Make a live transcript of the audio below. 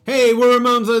Hey, we're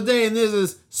Ramones of the Day, and this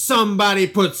is Somebody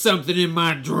Put Something in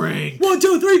My Drink. 1,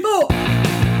 2, 3, 4.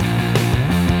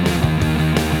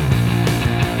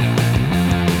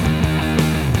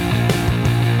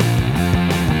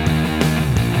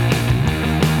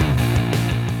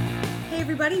 Hey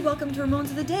everybody, welcome to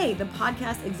Ramones of the Day, the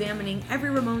podcast examining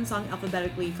every Ramones song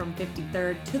alphabetically from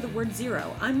 53rd to the word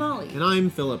zero. I'm Molly. And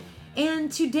I'm Philip.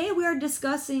 And today we are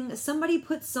discussing Somebody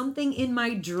Put Something in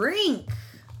My Drink.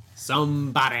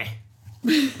 Somebody.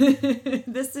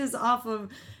 This is off of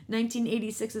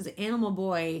 1986's Animal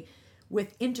Boy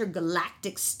with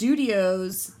Intergalactic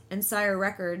Studios and Sire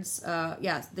Records.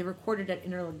 Yes, they recorded at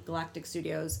Intergalactic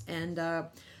Studios. And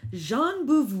Jean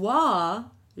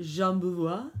Beauvoir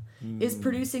is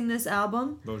producing this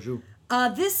album. Bonjour.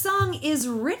 This song is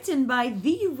written by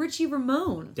the Richie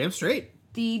Ramone. Damn straight.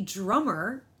 The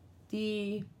drummer.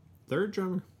 The Third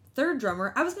drummer. third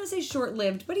drummer. I was going to say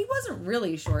short-lived, but he wasn't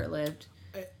really short-lived.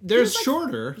 There's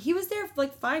shorter. He was there for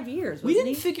like 5 years. We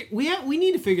didn't figure. We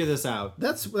need to figure this out.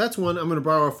 That's one. I'm going to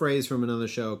borrow a phrase from another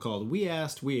show called "We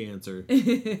Asked, We Answered."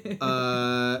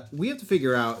 We have to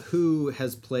figure out who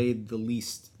has played the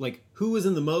least. Like who was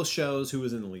in the most shows, who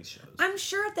was in the least shows. I'm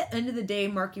sure at the end of the day,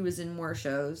 Marky was in more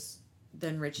shows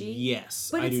than Richie. Yes,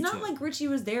 but I it's do not too. like Richie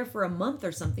was there for a month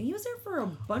or something. He was there for a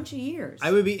bunch of years.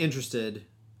 I would be interested.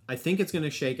 I think it's going to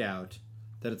shake out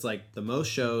that it's like the most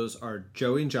shows are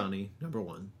Joey and Johnny, number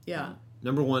one. Yeah.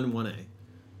 Number one, 1A.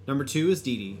 Number 2 is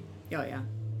Dee Dee. Oh, yeah.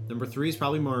 Number 3 is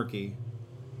probably Marky.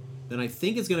 Then I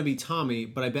think it's going to be Tommy,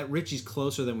 but I bet Richie's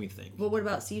closer than we think. Well, what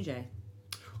about CJ?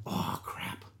 Oh,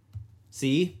 crap.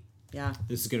 See? Yeah.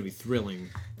 This is going to be thrilling.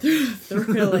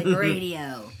 Thrilling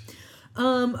radio.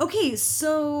 Okay,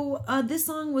 so this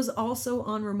song was also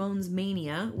on Ramones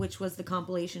Mania, which was the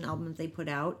compilation album that they put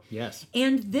out. Yes.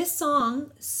 And this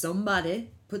song,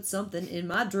 Somebody Put Something in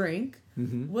My Drink,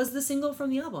 was the single from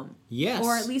the album. Yes.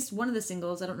 Or at least one of the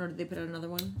singles. I don't know, did they put out another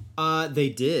one? They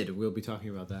did. We'll be talking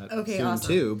about that soon, awesome.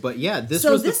 too. But yeah, this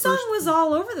So was this the first... song was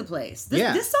all over the place.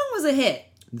 This song was a hit.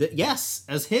 Yes,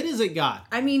 as hit as it got.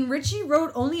 I mean, Richie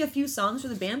wrote only a few songs for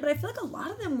the band, but I feel like a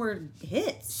lot of them were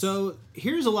hits. So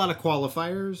here's a lot of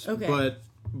qualifiers, Okay.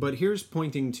 but here's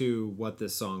pointing to what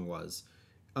this song was.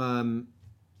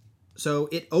 So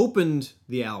it opened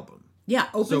the album. Yeah,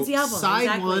 opens the album. Side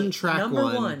exactly. one, track Number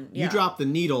one. one. Yeah. You drop the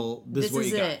needle. This is what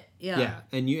you got. It. Yeah.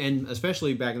 and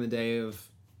especially back in the day of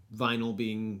vinyl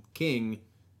being king,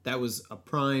 that was a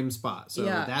prime spot. So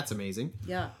that's amazing.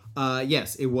 Yeah.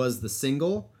 Yes, it was the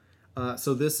single.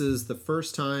 So this is the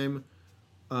first time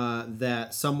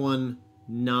that someone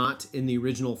not in the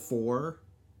original 4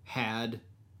 had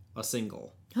a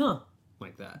single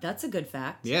like that. That's a good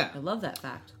fact. Yeah. I love that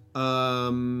fact.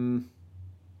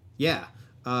 Yeah.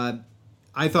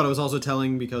 I thought it was also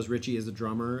telling because Richie is a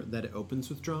drummer that it opens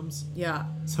with drums. Yeah.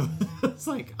 So it's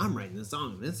like, I'm writing this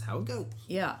song. This is how it goes.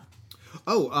 Yeah.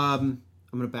 Oh, I'm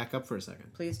going to back up for a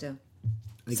second. Please do.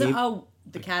 The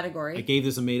I category. gave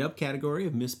this a made-up category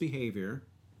of misbehavior.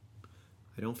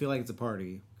 I don't feel like it's a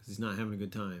party because he's not having a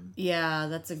good time. Yeah,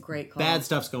 that's a great call. Bad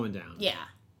stuff's going down. Yeah.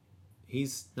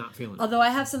 He's not feeling it. Although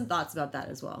I have some thoughts about that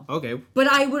as well. Okay. But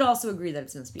I would also agree that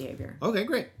it's misbehavior. Okay,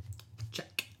 great.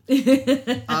 Check.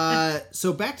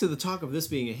 So back to the talk of this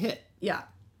being a hit. Yeah.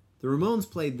 The Ramones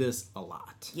played this a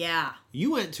lot. Yeah.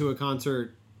 You went to a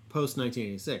concert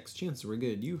post-1986. Chances were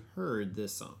good. You heard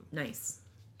this song. Nice.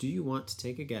 Do you want to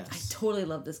take a guess? I totally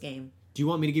love this game. Do you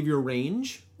want me to give you a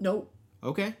range? Nope.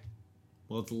 Okay.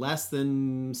 Well, it's less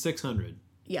than 600.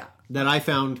 Yeah. That I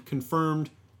found confirmed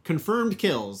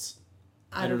kills.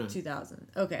 Out of 2,000.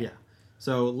 Okay. Yeah.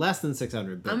 So less than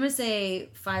 600. But I'm going to say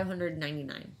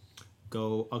 599.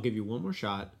 I'll give you one more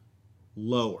shot.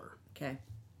 Lower. Okay.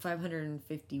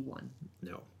 551.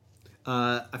 No.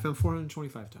 I found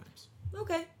 425 times.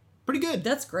 Okay. Pretty good.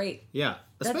 That's great. Yeah.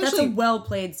 That's a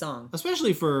well-played song.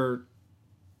 Especially for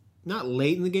not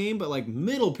late in the game, but like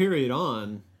middle period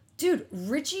on. Dude,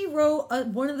 Richie wrote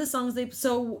one of the songs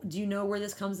So, do you know where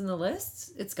this comes in the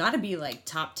list? It's got to be like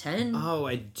top 10. Oh,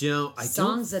 I don't.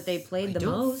 Songs that they played the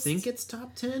most. I think it's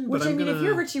top 10. Which, but I mean, if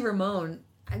you're Richie Ramone,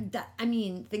 I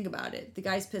mean, think about it. The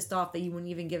guy's pissed off that you wouldn't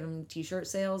even give him t-shirt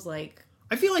sales. Like,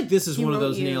 I feel like this is one of wrote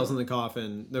those you- nails in the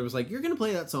coffin. There was like, you're going to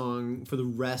play that song for the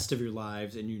rest of your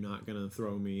lives and you're not going to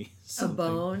throw me something. a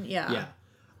bone. Yeah.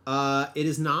 Yeah. It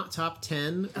is not top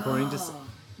 10 according to...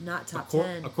 Not top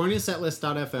 10. According to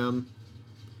setlist.fm,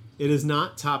 it is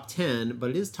not top 10,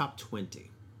 but it is top 20.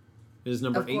 It is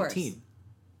number Of course. 18.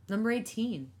 Number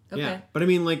 18. Okay. Yeah. But I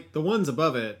mean, like, the ones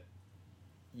above it,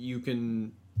 you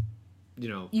can,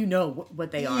 You know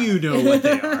what they are. You know what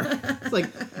they are. It's like,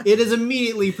 it is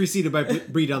immediately preceded by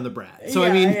Breed on the Brat. So, I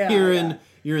Yeah, mean, yeah,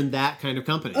 you're in that kind of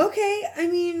company. Okay, I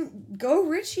mean, go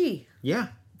Richie. Yeah.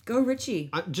 Go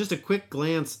Richie. Just a quick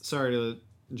glance. Sorry to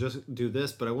just do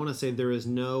this, but I want to say there is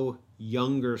no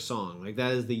younger song. Like,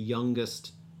 that is the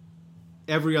youngest.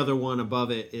 Every other one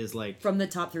above it is like from the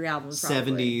top 3 albums,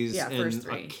 probably. 70s and first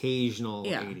 3. occasional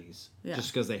 80s. Yeah.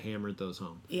 Just because they hammered those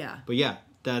home. Yeah. But yeah,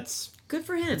 that's good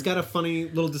for him. It's got a funny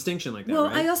little distinction like that. Well,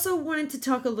 right? I also wanted to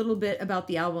talk a little bit about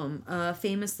the album.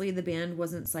 Famously, the band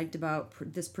wasn't psyched about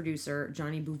this producer,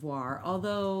 Johnny Beauvoir,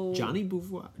 although... Johnny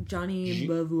Beauvoir? Johnny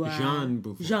Beauvoir. Jean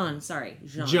Beauvoir.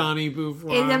 Jean. Johnny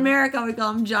Beauvoir. In America, we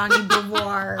call him Johnny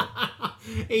Beauvoir.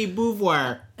 Hey,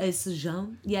 Beauvoir. It's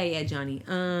Jean? Yeah, Johnny.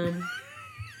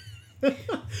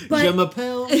 Je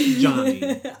m'appelle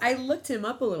Johnny. I looked him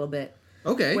up a little bit.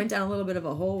 Okay. Went down a little bit of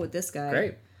a hole with this guy.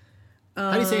 Great.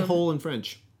 How do you say hole in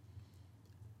French?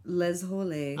 Les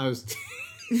Holes. I was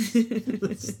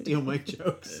steal my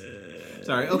jokes.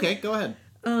 Sorry. Okay, go ahead.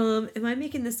 Am I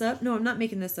making this up? No, I'm not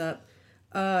making this up.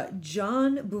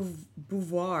 Jean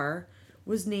Beauvoir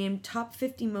was named top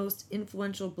 50 most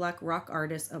influential black rock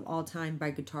artists of all time by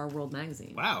Guitar World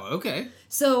magazine. Wow, okay.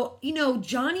 So,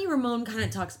 Johnny Ramone kind of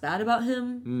talks bad about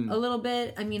him a little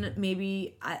bit. I mean,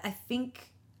 maybe, I think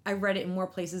I read it in more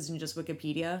places than just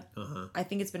Wikipedia. Uh-huh. I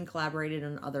think it's been collaborated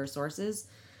on other sources.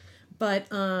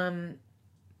 But, and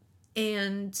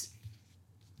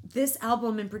this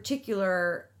album in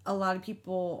particular, a lot of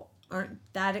people aren't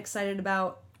that excited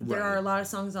about. There Right. are a lot of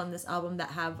songs on this album that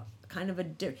have kind of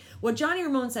what Johnny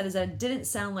Ramone said is that it didn't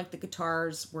sound like the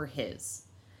guitars were his.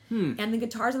 And the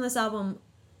guitars on this album,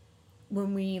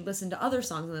 when we listen to other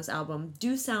songs on this album,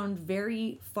 do sound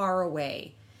very far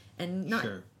away. And not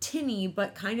tinny,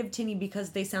 but kind of tinny because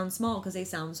they sound small because they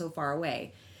sound so far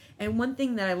away. And one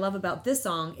thing that I love about this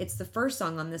song, it's the first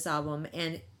song on this album,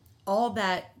 and all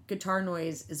that guitar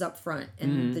noise is up front,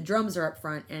 and the drums are up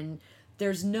front, and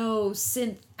there's no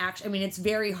synth action. I mean, it's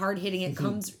very hard hitting. It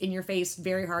comes in your face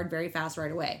very hard, very fast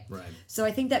right away. Right. So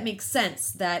I think that makes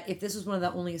sense that if this was one of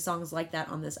the only songs like that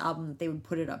on this album, they would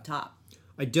put it up top.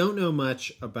 I don't know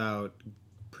much about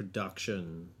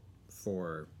production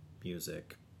for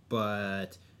music,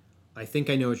 but I think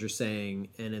I know what you're saying,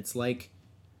 and it's like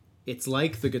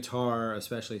the guitar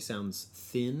especially sounds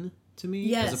thin to me,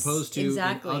 Yes, as opposed to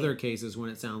exactly. in other cases when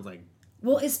it sounds like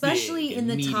Well, especially big in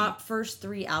the and meaty. top first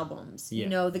 3 albums.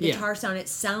 Yeah. The guitar sound, it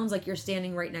sounds like you're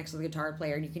standing right next to the guitar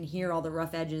player, and you can hear all the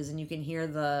rough edges, and you can hear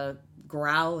the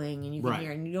growling, and you can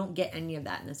hear, and you don't get any of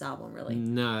that in this album, really.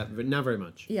 not very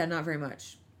much. Yeah, not very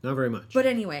much. Not very much. But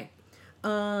anyway,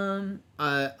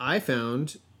 I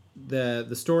found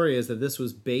the story is that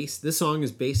this song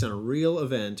is based on a real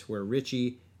event where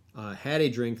Richie had a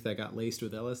drink that got laced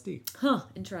with LSD.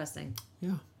 Interesting.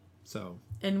 Yeah. So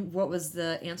And what was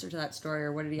the answer to that story,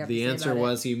 or what did he have to the say answer about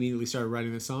was he immediately started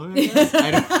writing the song. I guess.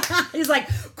 I don't, it? He's like,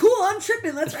 cool, I'm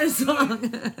tripping, let's write a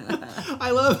song.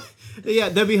 I love, yeah,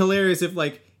 that'd be hilarious if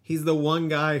like he's the one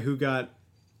guy who got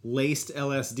laced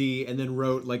LSD and then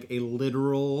wrote like a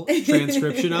literal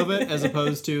transcription of it, as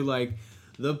opposed to like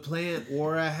the plant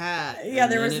wore a hat. Yeah,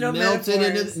 there was no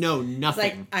metaphors. No, It's nothing.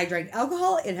 like, I drank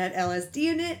alcohol, it had LSD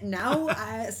in it, now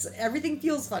everything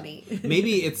feels funny.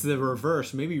 Maybe it's the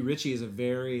reverse. Maybe Richie is a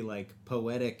very like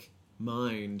poetic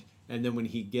mind, and then when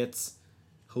he gets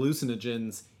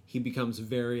hallucinogens, he becomes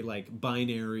very like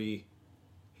binary.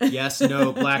 Yes,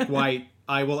 no, black, white.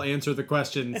 I will answer the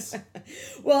questions.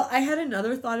 Well, I had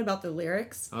another thought about the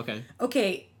lyrics.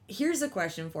 Okay. Here's a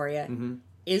question for you. Mm-hmm.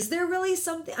 Is there really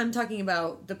something... I'm talking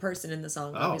about the person in the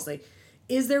song, obviously.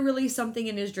 Is there really something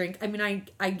in his drink? I mean,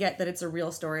 I get that it's a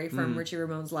real story from Richie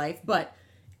Ramone's life, but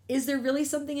is there really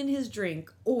something in his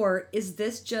drink? Or is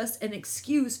this just an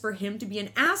excuse for him to be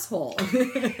an asshole?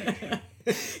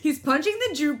 He's punching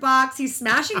the jukebox, he's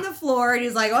smashing the floor, and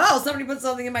he's like, oh, somebody put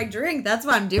something in my drink. That's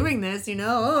why I'm doing this,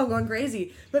 Oh, I'm going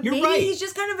crazy. But You're maybe right. he's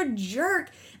just kind of a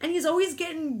jerk, and he's always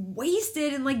getting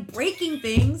wasted and, like, breaking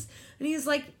things. And he's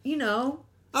like,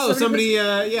 Oh, somebody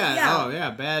Yeah. Oh, yeah,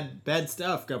 bad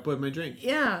stuff got put in my drink.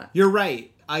 Yeah. You're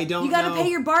right. I don't know. You gotta pay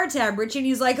your bar tab, Richie. And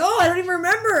he's like, oh, I don't even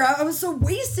remember. I was so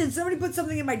wasted. Somebody put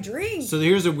something in my drink. So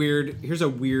here's a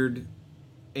weird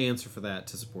answer for that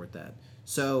to support that.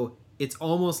 So it's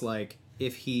almost like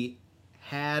if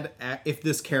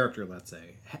this character, let's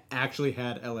say, actually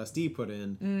had LSD put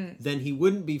in, then he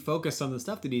wouldn't be focused on the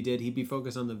stuff that he did. He'd be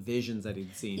focused on the visions that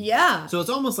he'd seen. Yeah. So it's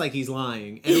almost like he's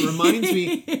lying, and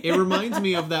it reminds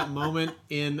me of that moment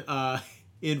in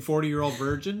 40-Year-Old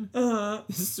Virgin.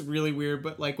 This is really weird,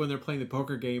 but like when they're playing the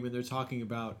poker game and they're talking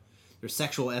about their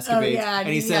sexual escapades, and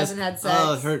he says, hasn't had sex.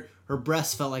 "Oh, her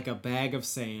breast felt like a bag of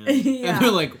sand," Yeah. and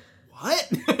they're like, "What?"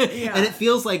 Yeah. And it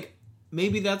feels like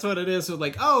maybe that's what it is. So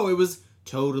like, oh, it was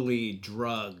totally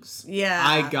drugs. Yeah.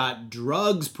 I got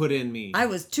drugs put in me. I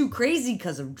was too crazy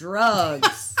because of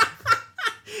drugs.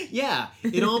 Yeah,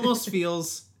 it almost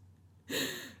feels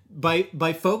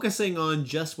by focusing on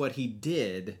just what he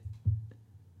did,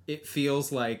 it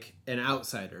feels like an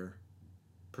outsider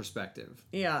perspective.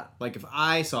 Yeah. Like if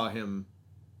I saw him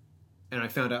and I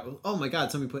found out, oh my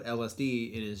God, somebody put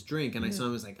LSD in his drink, and I saw him,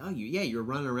 I was like, oh, you're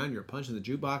running around, you're punching the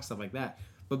jukebox, stuff like that.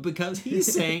 But because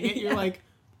he's saying it, you're like,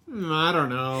 I don't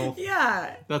know.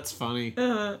 Yeah. That's funny.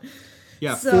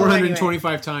 Yeah, So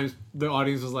 425 times the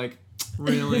audience was like,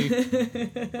 really?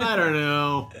 I don't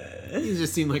know. He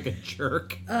just seemed like a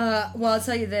jerk. Well, I'll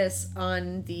tell you this.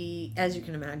 On the, as you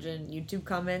can imagine, YouTube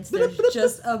comments, there's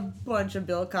just a bunch of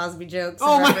Bill Cosby jokes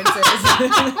and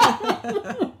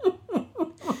references.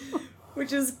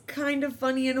 Which is kind of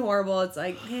funny and horrible. It's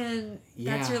like, man,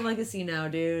 that's your legacy now,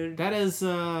 dude. That is...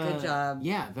 Good job.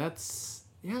 Yeah, that's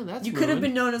You could have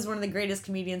been known as one of the greatest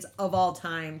comedians of all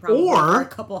time, probably for a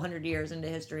couple hundred years into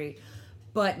history.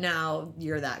 But now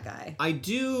you're that guy. I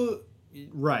do...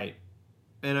 Right.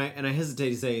 And I hesitate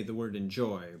to say the word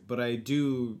enjoy, but I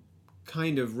do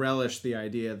kind of relish the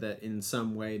idea that in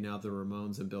some way now the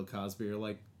Ramones and Bill Cosby are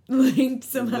like linked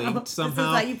somehow. This is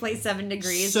how you play 7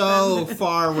 Degrees. So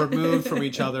far removed from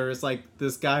each other. It's like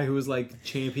this guy who was like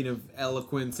champion of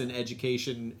eloquence and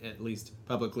education, at least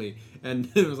publicly, and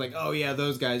it was like, oh yeah,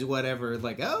 those guys, whatever.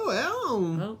 Like, oh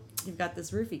well. Well, you've got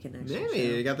this roofie connection.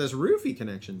 Maybe you got this roofie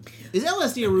connection. Is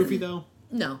LSD a roofie though?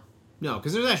 No. No,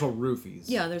 because there's actual roofies.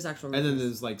 Yeah, there's actual roofies. And then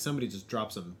there's like somebody just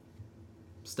dropped some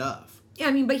stuff. Yeah,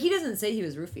 I mean, but he doesn't say he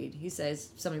was roofied. He says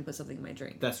somebody put something in my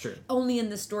drink. That's true. Only in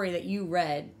the story that you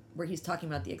read, where he's talking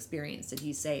about the experience, did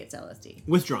he say it's LSD.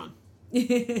 Withdrawn.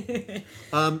 I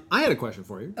had a question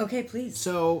for you. Okay, please.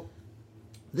 So,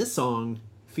 this song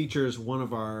features one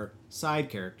of our side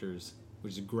characters,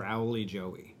 which is Growly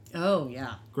Joey. Oh,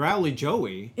 yeah. Growly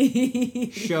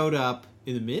Joey showed up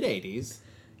in the mid-'80s.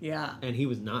 Yeah. And he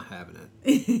was not having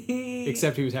it.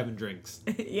 Except he was having drinks.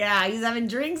 Yeah, he's having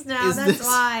drinks now. That's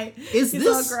why. He's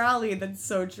all growly. That's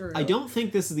so true. I don't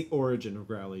think this is the origin of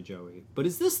Growly Joey. But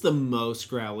is this the most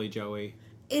Growly Joey?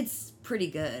 It's pretty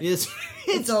good.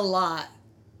 It's a lot.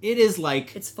 It is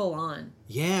like... It's full on.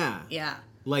 Yeah. Yeah.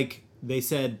 Like, they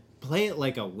said, play it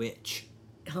like a witch.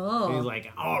 Oh. And he's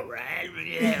like, all right.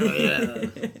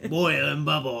 Boil and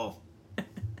bubble.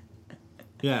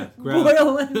 Yeah,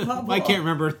 boil and bubble. I can't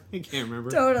remember.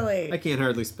 Totally. I can't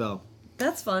hardly spell.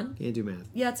 That's fun. Can't do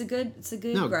math. Yeah, it's a good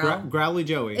growl. Growly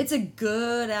Joey. It's a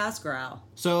good ass growl.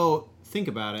 So think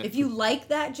about it. If you like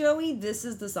that, Joey, this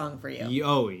is the song for you.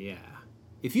 Oh yeah.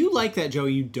 If you like that,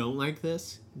 Joey, you don't like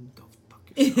this, go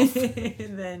fuck yourself.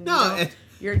 Then no,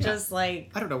 you're just like,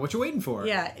 I don't know what you're waiting for.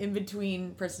 Yeah, in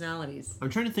between personalities.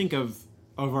 I'm trying to think of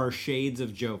our shades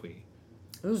of Joey.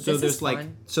 Ooh, so this is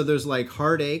fun. There's like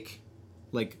heartache.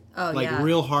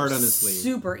 Real hard on his sleeve.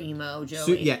 Super emo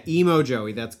Joey. Emo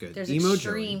Joey. That's good. There's emo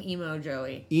extreme Joey. emo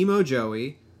Joey. Emo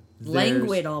Joey.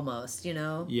 Languid almost, you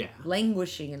know? Yeah.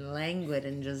 Languishing and languid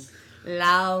and just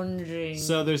lounging.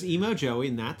 So there's emo Joey,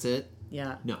 and that's it.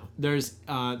 Yeah. No. There's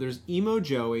emo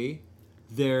Joey.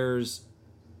 There's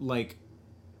like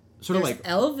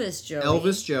Elvis Joey.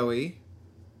 Elvis Joey.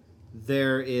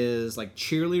 There is like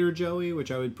cheerleader Joey,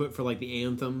 which I would put for like the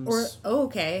anthems.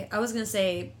 Okay. I was gonna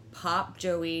say Pop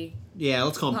Joey. Yeah,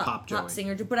 let's call him Pop Joey. Pop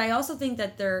singer. But I also think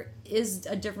that there is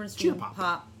a difference between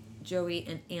Pop Joey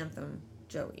and Anthem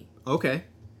Joey. Okay.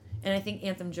 And I think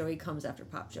Anthem Joey comes after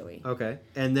Pop Joey. Okay.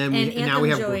 And then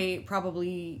Anthem Joey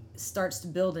probably starts to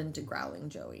build into Growling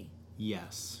Joey.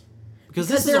 Yes. Because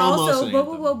this is almost an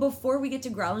anthem. Well, before we get to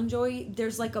Growling Joey,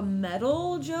 there's like a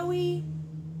metal Joey.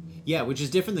 Yeah, which is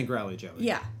different than Growly Joey.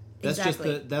 Yeah. That's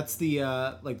exactly. that's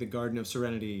the like the Garden of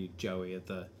Serenity Joey at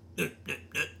the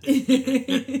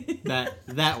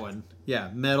that one.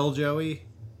 Yeah, metal Joey.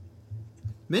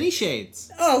 Many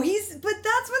shades. Oh, but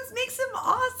that's what makes him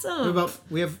awesome.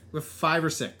 We have 5 or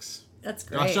 6. That's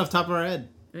great. Off the top of our head.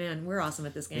 Man, we're awesome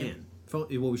at this game. Man. What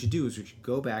we should do is we should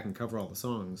go back and cover all the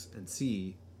songs and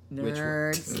see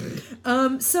Nerds. which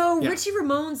one. Richie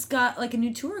Ramone's got like a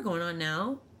new tour going on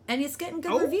now, and it's getting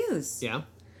good reviews. Yeah.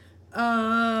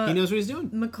 He knows what he's doing.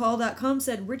 McCall.com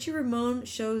said Richie Ramone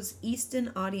shows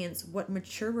Easton audience what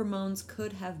mature Ramones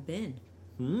could have been.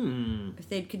 If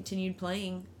they'd continued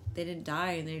playing, they didn't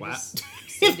die, and they just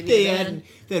seemed to be they had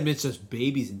been just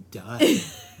babies and died.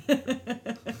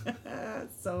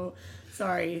 So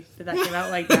sorry that came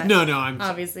out like that. No, I'm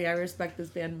obviously I respect this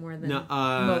band more than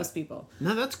most people.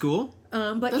 No, that's cool.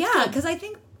 But that's yeah, because I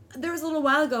think there was a little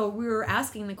while ago we were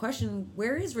asking the question,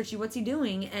 where is Richie? What's he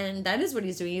doing? And that is what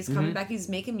he's doing. He's coming back. He's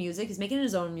making music. He's making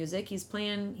his own music. He's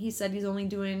playing. He said he's only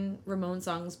doing Ramon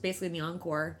songs, basically in the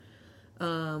encore.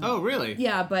 Oh, really?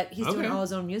 Yeah, but he's doing all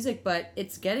his own music. But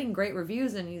it's getting great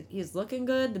reviews, and he's looking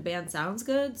good. The band sounds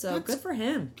good, so good for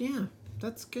him. Yeah,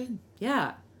 that's good.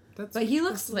 Yeah, but he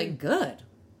looks like good.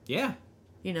 Yeah.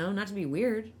 You know, not to be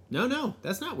weird. No,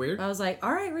 that's not weird. I was like,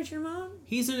 all right, Richie Ramone.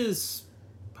 He's in his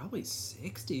probably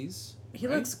 60s. He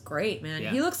looks great, man.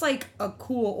 Yeah. He looks like a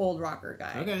cool old rocker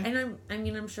guy. Okay. And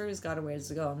I'm sure he's got a ways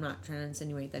to go. I'm not trying to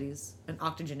insinuate that he's an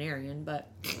octogenarian, but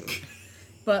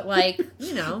like,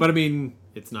 you know. But I mean,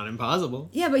 it's not impossible.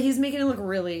 Yeah, but he's making it look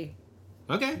really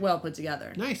okay, well put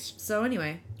together. Nice. So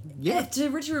anyway, yeah. To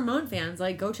Richie Ramone fans,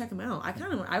 like, go check him out.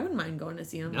 I wouldn't mind going to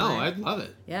see him. No, I'd love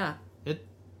it. Yeah.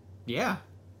 Yeah.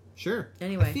 Sure.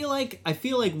 Anyway, I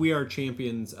feel like we are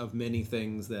champions of many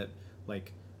things that,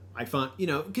 like, I find, you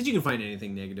know, because you can find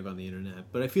anything negative on the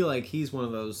internet, but I feel like he's one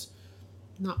of those,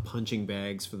 not punching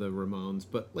bags for the Ramones,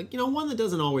 but, like, you know, one that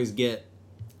doesn't always get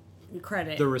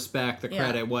credit, the respect, the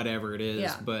credit, whatever it is.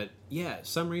 Yeah. But yeah,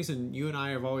 some reason you and I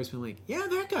have always been like, yeah,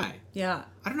 that guy. Yeah.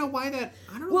 I don't know why that.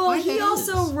 He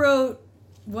also wrote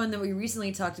one that we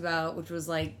recently talked about, which was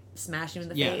like Smash You in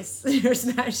the Face or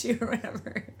Smash You or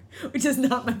whatever, which is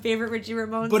not my favorite Richie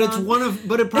Ramone but song.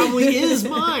 But it probably is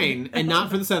mine, and not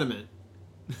for the sentiment.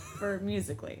 For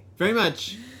musically. Very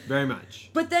much.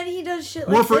 But then he does shit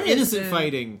like more for this innocent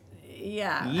fighting.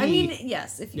 Yeah. I mean,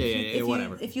 yes. If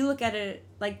you look at it,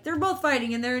 like, they're both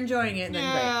fighting and they're enjoying it,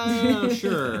 then great.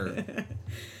 Sure.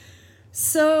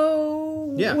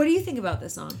 So, what do you think about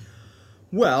this song?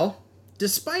 Well,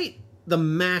 despite the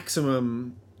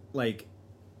maximum, like,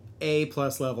 A+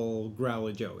 level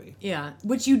Growly Joey. Yeah,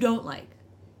 which you don't like.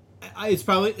 It's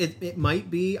probably, it might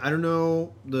be, I don't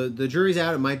know, the jury's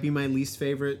out, it might be my least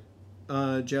favorite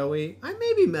Joey. I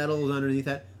may be metal underneath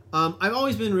that. I've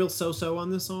always been real so-so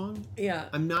on this song. Yeah.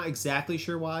 I'm not exactly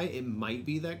sure why. It might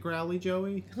be that Growly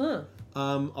Joey. Huh.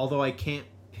 Although I can't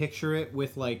picture it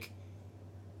with, like,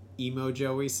 Emo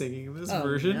Joey singing this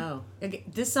version. No. Okay,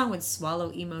 this song would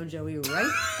swallow Emo Joey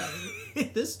right.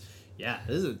 This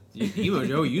is Emo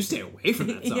Joey. You stay away from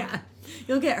that song. Yeah.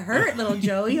 You'll get hurt, little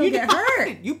Joey. You'll get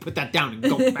hurt. You put that down and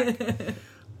go back.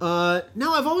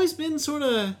 No, I've always been sort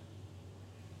of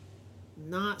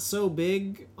not so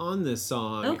big on this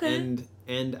song. Okay.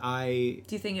 And I...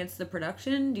 Do you think it's the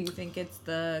production? Do you think it's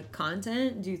the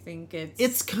content? Do you think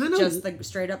it's kind of just the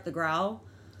straight up the growl?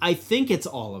 I think it's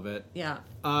all of it. Yeah.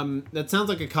 That sounds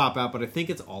like a cop-out, but I think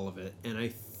it's all of it. And I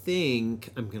think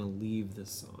I'm going to leave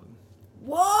this song.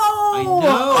 Whoa! I know!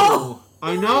 Oh!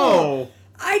 I know!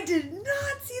 I did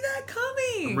not see that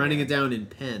coming! I'm writing it down in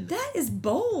pen. That is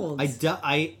bold. I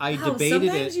debated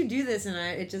sometimes it. you do this and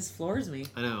it just floors me.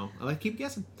 I know. I like to keep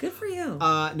guessing. Good for you.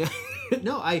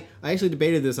 No, I actually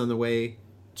debated this on the way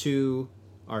to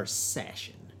our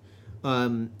session.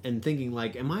 And thinking,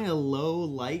 like, am I a low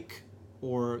like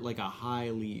or like a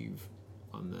high leave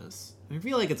on this? I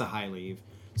feel like it's a high leave.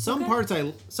 Some parts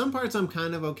I'm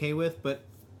kind of okay with, but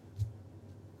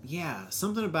yeah,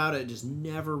 something about it just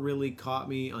never really caught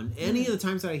me on any of the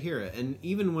times that I hear it. And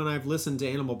even when I've listened to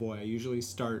Animal Boy, I usually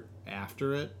start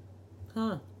after it.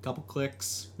 Huh. Couple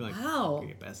clicks. Like, wow. I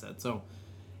get past that. So,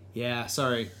 yeah,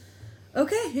 sorry.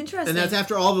 Okay, interesting. And that's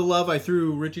after all the love I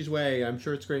threw Richie's way. I'm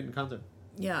sure it's great in concert.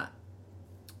 Yeah.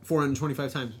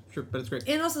 425 times. Sure, but it's great.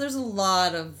 And also, there's a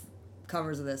lot of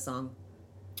covers of this song.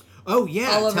 Oh,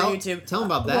 yeah. All over YouTube. Tell them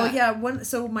about that. Well, yeah.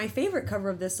 So my favorite cover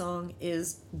of this song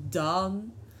is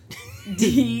Dawn.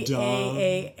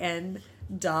 D-A-A-N.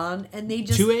 Dawn. And they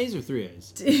just... 2 A's or 3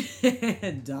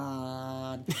 A's?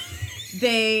 Dawn.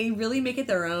 They really make it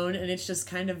their own, and it's just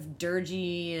kind of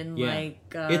dirgy and like...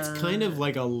 it's kind of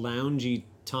like a loungy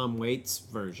Tom Waits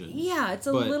version. Yeah, it's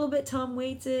a little bit Tom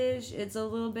Waits-ish. It's a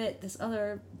little bit... This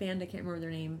other band, I can't remember their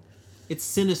name. It's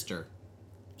sinister.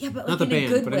 Yeah, but not like the in band, a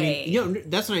good but way. I mean, you know,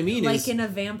 that's what I mean. Like in a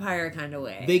vampire kind of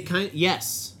way.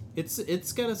 Yes.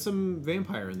 It's got some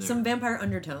vampire in there. Some vampire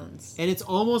undertones. And it's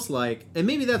almost like... And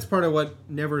maybe that's part of what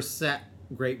never sat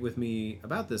great with me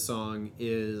about this song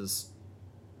is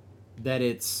that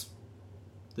it's...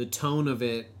 The tone of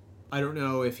it, I don't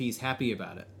know if he's happy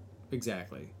about it.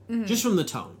 Exactly. Mm-hmm. Just from the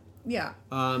tone. Yeah.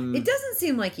 It doesn't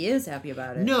seem like he is happy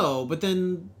about it. No, but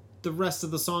then the rest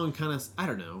of the song kind of... I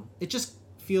don't know. It just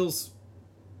feels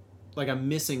like I'm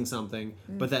missing something.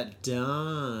 Mm-hmm. But that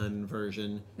Dawn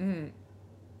version... Mm-hmm.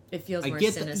 It feels more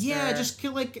get sinister. Yeah, I just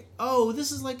feel like, oh,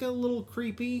 this is like a little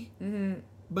creepy. Mm-hmm.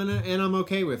 But and I'm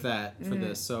okay with that for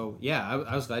this. So, yeah,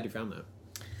 I was glad you found that.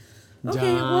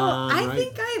 Okay, well, I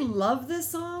think I love this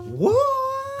song.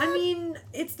 What? I mean,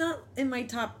 it's not in my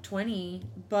top 20,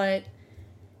 but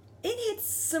it hits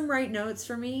some right notes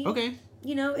for me. Okay.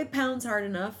 You know, it pounds hard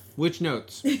enough. Which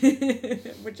notes?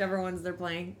 Whichever ones they're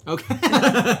playing. Okay.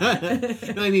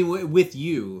 No, I mean with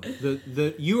you.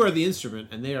 The you are the instrument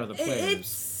and they are the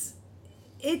players.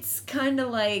 It's kind of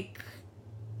like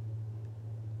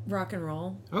rock and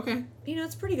roll. Okay. You know,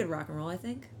 it's pretty good rock and roll, I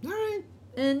think. All right.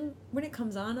 And when it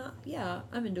comes on, yeah,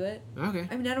 I'm into it. Okay.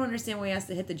 I mean, I don't understand why he has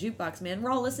to hit the jukebox, man.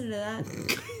 We're all listening to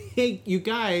that. Hey, you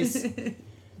guys.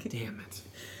 Damn it.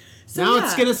 So, now yeah.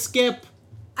 it's gonna skip.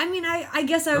 I mean, I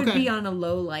guess I would Okay. be on a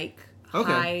low like,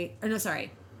 Okay. high, or no,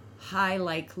 sorry, high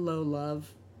like, low love.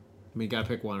 I mean, you gotta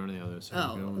pick one or the other. So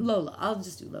Oh, low love. I'll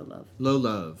just do low love. low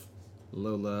love.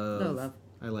 Low love. Low love.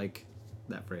 I like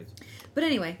that phrase. But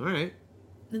anyway, All right.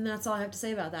 and that's all I have to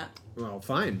say about that. Well,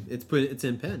 fine. It's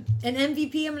in pen. An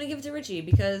MVP, I'm going to give it to Richie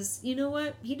because you know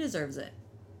what? He deserves it.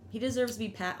 He deserves to be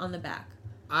pat on the back.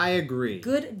 I agree.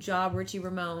 Good job, Richie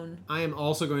Ramone. I am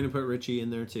also going to put Richie in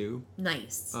there too.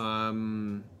 Nice.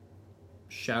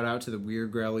 Shout out to the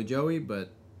weird growly Joey, but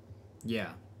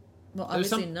yeah. Well,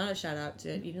 There's obviously not a shout out to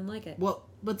it. You didn't like it. Well,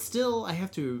 but still, I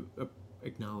have to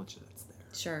acknowledge that it's there.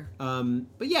 Sure.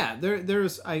 But yeah,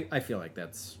 there's. I feel like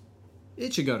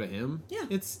it should go to him. Yeah.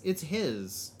 It's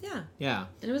his. Yeah. Yeah.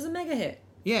 And it was a mega hit.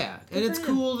 Yeah, Good and for it's him.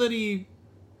 cool that he.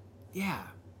 Yeah,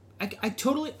 I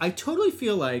totally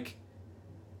feel like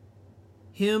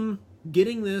him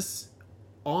getting this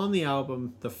on the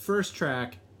album, the first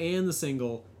track and the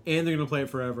single, and they're gonna play it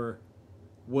forever,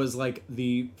 was like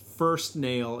the first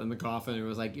nail in the coffin. It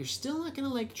was like, you're still not gonna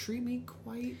like treat me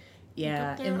quite.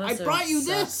 Yeah. up It there? must I have brought you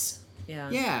sucked. this. Yeah.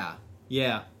 Yeah.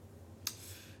 Yeah.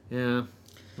 Yeah.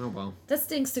 Oh well. That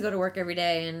stinks to go to work every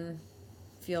day and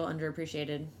feel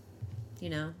underappreciated. You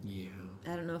know? Yeah.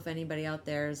 I don't know if anybody out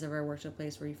there has ever worked at a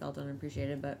place where you felt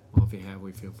unappreciated, but Well, if you have,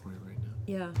 we feel for you right now.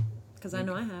 yeah. Because I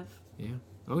know I have. Yeah.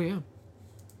 Oh yeah.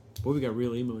 Boy, we got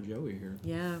real emo Joey here.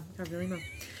 Yeah. I really know.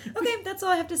 Okay, that's all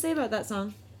I have to say about that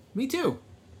song. Me too.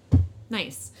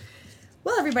 Nice.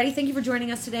 Well, everybody, thank you for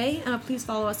joining us today. Please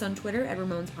follow us on Twitter at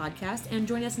Ramones Podcast and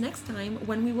join us next time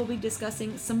when we will be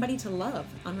discussing Somebody to Love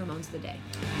on Ramones of the Day.